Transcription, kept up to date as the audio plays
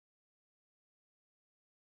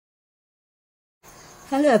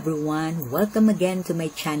Hello everyone, welcome again to my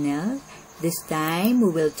channel. This time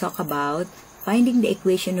we will talk about finding the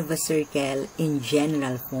equation of a circle in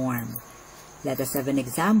general form. Let us have an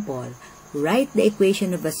example. Write the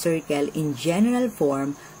equation of a circle in general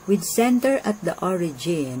form with center at the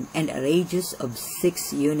origin and a radius of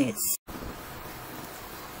 6 units.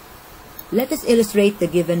 Let us illustrate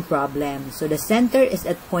the given problem. So the center is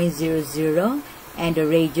at point 0, 0 and the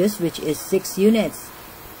radius, which is 6 units.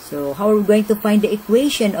 So how are we going to find the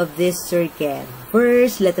equation of this circle?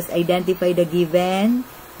 First, let us identify the given,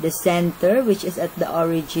 the center, which is at the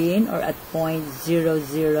origin or at point 0,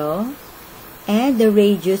 0, and the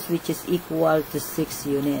radius, which is equal to 6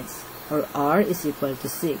 units, or r is equal to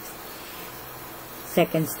 6.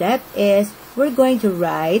 Second step is we're going to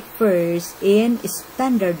write first in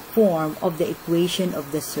standard form of the equation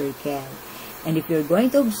of the circle. And if you're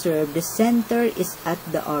going to observe, the center is at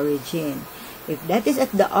the origin. If that is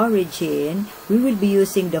at the origin, we will be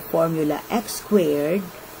using the formula x squared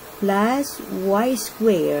plus y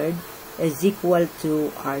squared is equal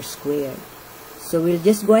to r squared. So we're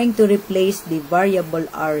just going to replace the variable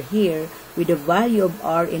r here with the value of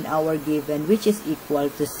r in our given, which is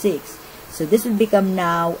equal to 6. So this will become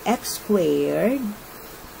now x squared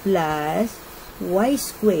plus y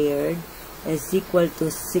squared is equal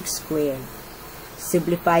to 6 squared.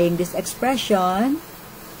 Simplifying this expression,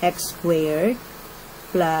 x squared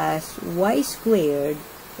plus y squared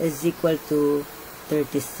is equal to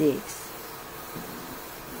 36.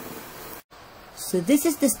 So this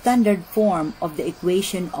is the standard form of the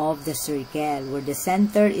equation of the circle, where the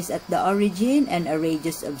center is at the origin and a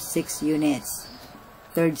radius of 6 units.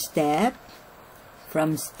 Third step,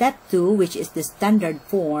 from step 2, which is the standard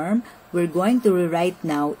form, we're going to rewrite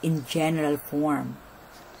now in general form.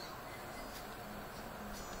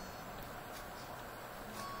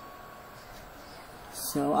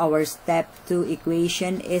 So our step 2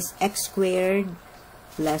 equation is x squared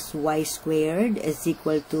plus y squared is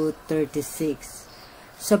equal to 36.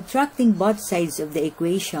 Subtracting both sides of the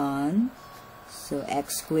equation, so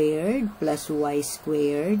x squared plus y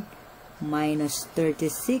squared minus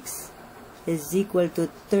 36 is equal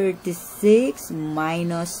to 36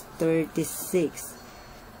 minus 36.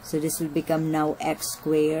 So this will become now x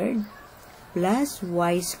squared plus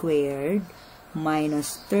y squared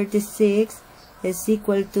minus 36 is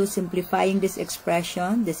equal to, simplifying this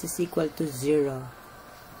expression, this is equal to 0.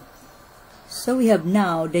 So we have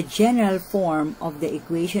now the general form of the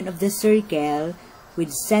equation of the circle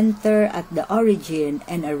with center at the origin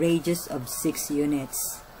and a radius of 6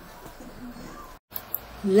 units.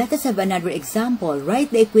 Let us have another example.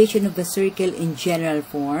 Write the equation of the circle in general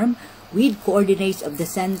form with coordinates of the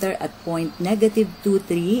center at point negative 2,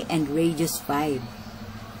 3 and radius 5.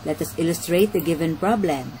 Let us illustrate the given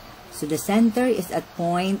problem. So the center is at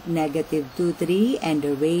point negative 2, 3 and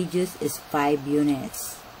the radius is 5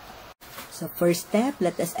 units. So first step,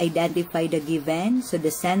 let us identify the given. So the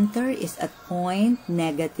center is at point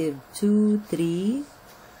negative 2, 3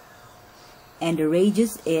 and the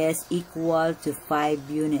radius is equal to 5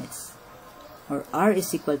 units, or r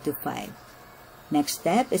is equal to 5. Next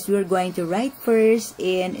step is we're going to write first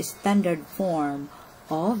in standard form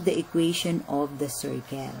of the equation of the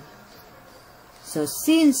circle. So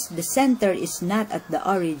since the center is not at the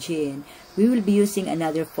origin, we will be using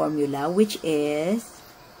another formula, which is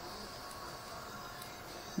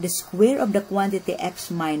the square of the quantity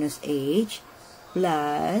x minus h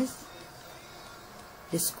plus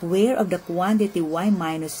the square of the quantity y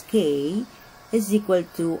minus k is equal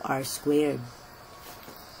to r squared.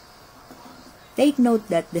 Take note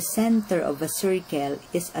that the center of a circle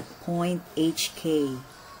is at point hk.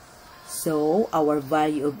 So our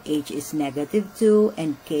value of h is negative 2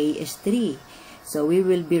 and k is 3. So we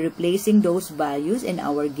will be replacing those values in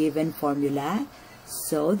our given formula.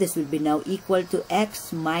 So this will be now equal to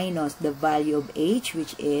x minus the value of h,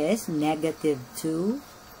 which is negative 2.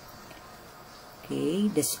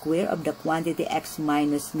 Okay, the square of the quantity x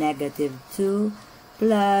minus negative 2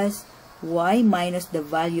 plus y minus the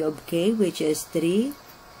value of k, which is 3.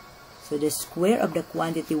 So the square of the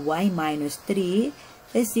quantity y minus 3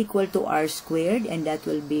 is equal to r squared, and that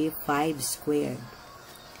will be 5 squared.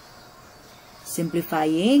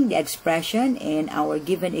 Simplifying the expression in our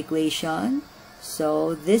given equation,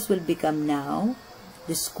 so this will become now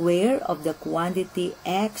the square of the quantity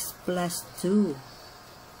x plus 2.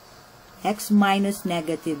 X minus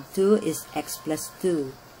negative 2 is x plus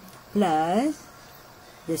 2 plus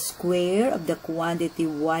the square of the quantity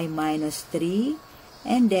y minus 3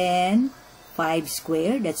 and then 5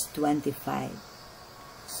 squared, that's 25.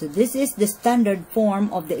 So this is the standard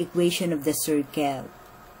form of the equation of the circle.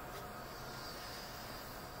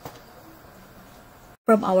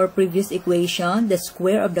 From our previous equation, the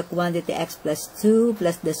square of the quantity x plus 2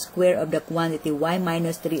 plus the square of the quantity y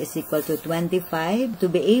minus 3 is equal to 25. To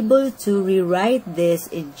be able to rewrite this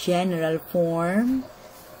in general form,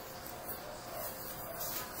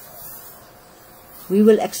 we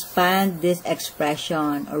will expand this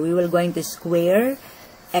expression, or we will going to square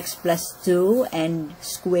x plus 2 and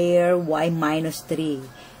square y minus 3.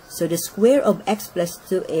 So the square of x plus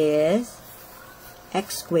 2 is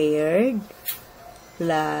x squared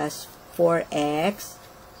plus 4x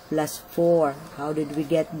plus 4. How did we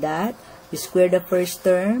get that? We square the first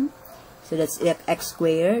term, so that's x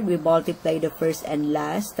squared. We multiply the first and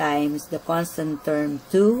last times the constant term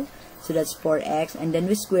 2, so that's 4x, and then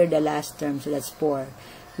we square the last term, so that's 4.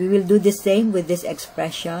 We will do the same with this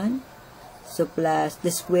expression. So plus the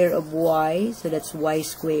square of y, so that's y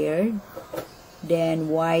squared. Then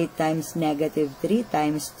y times negative 3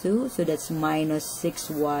 times 2, so that's minus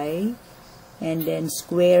 6y. And then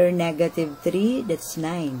square negative 3, that's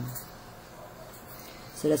 9.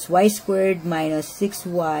 So that's y squared minus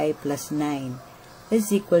 6y plus 9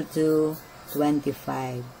 is equal to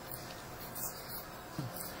 25.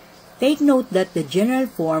 Take note that the general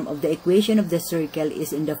form of the equation of the circle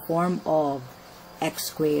is in the form of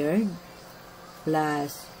x squared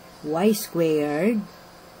plus y squared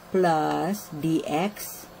plus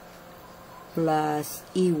dx plus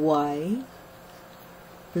ey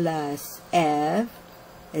plus f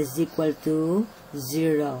is equal to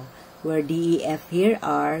 0, where d, e, f here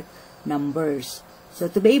are numbers. So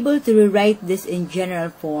to be able to rewrite this in general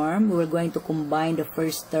form, we're going to combine the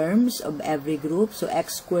first terms of every group. So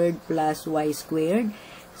x squared plus y squared,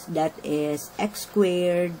 that is x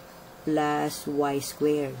squared plus y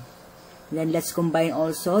squared. Then let's combine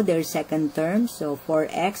also their second term. So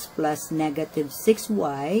 4x plus negative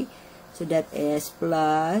 6y, so that is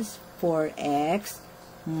plus 4x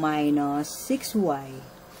minus 6y.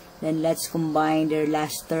 Then let's combine their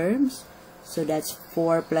last terms. So that's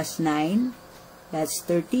 4 plus 9, that's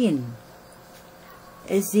 13,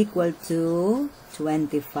 is equal to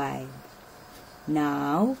 25.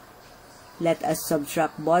 Now, let us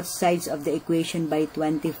subtract both sides of the equation by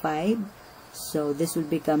 25. So this will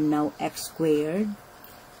become now x squared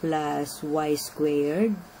plus y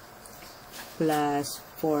squared plus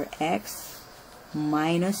 4x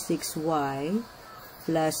minus 6y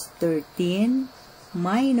plus 13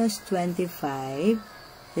 minus 25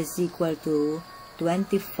 is equal to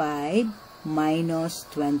 25 minus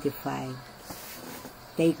 25.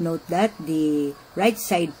 Take note that the right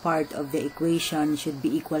side part of the equation should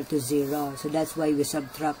be equal to 0. So that's why we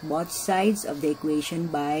subtract both sides of the equation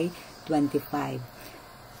by 25.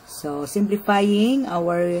 So simplifying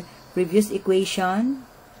our previous equation,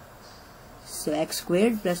 so x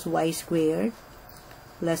squared plus y squared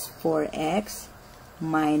plus 4x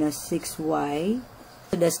minus 6y,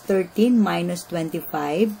 so that's 13 minus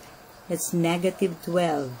 25, that's negative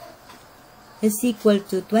 12, is equal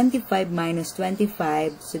to 25 minus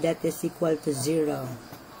 25, so that is equal to 0.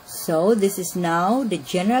 So this is now the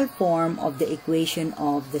general form of the equation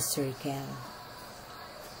of the circle.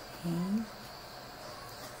 Okay.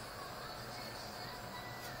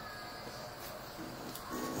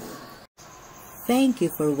 Thank you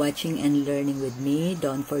for watching and learning with me.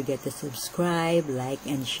 Don't forget to subscribe, like,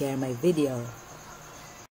 and share my video.